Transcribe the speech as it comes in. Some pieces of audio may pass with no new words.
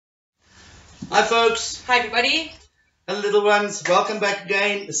Hi folks. Hi everybody. Hello little ones. Welcome back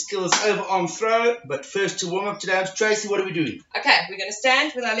again. The skill is overarm throw. But first to warm up today, Tracy, what are we doing? Okay, we're going to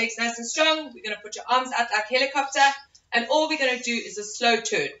stand with our legs nice and strong. We're going to put your arms out like helicopter. And all we're going to do is a slow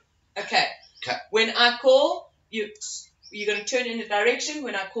turn. Okay. When I call, you're going to turn in a direction.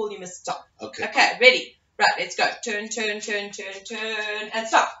 When I call, you must stop. Okay. Okay, ready? Right, let's go. Turn, turn, turn, turn, turn, and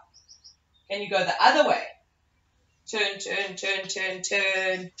stop. Can you go the other way? Turn, turn, turn, turn,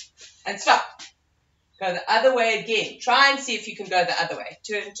 turn, and stop. Go the other way again. Try and see if you can go the other way.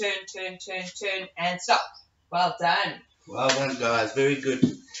 Turn, turn, turn, turn, turn, and stop. Well done. Well done, guys. Very good.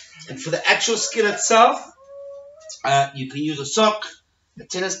 And for the actual skill itself, you can use a sock, a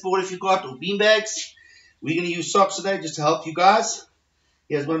tennis ball if you've got, or bean bags. We're going to use socks today just to help you guys.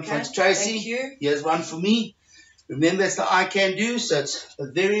 Here's one for Tracy. Thank you. Here's one for me. Remember, it's the I can do, so it's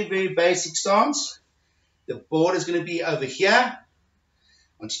a very, very basic stance. The board is going to be over here.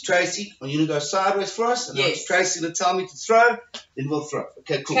 Onto Tracy, are you going to go sideways for us? And onto Tracy's going to tell me to throw, then we'll throw.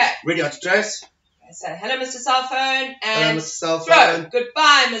 Okay, cool. Okay. Ready, onto Tracy? Okay, so hello, Mr. Cell Phone, and hello, Mr. Cell Phone. Throw.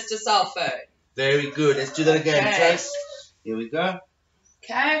 Goodbye, Mr. Cell Phone. Very good. Let's do that again, Tracy. Here we go.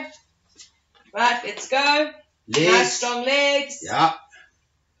 Okay. Right, let's go. Legs. Nice, strong legs. Yeah.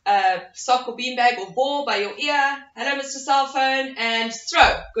 Sock or beanbag or ball by your ear. Hello, Mr. Cell Phone, and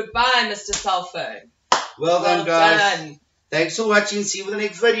throw. Goodbye, Mr. Cell Phone. Well done, guys. Thanks for watching. See you in the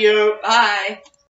next video. Bye.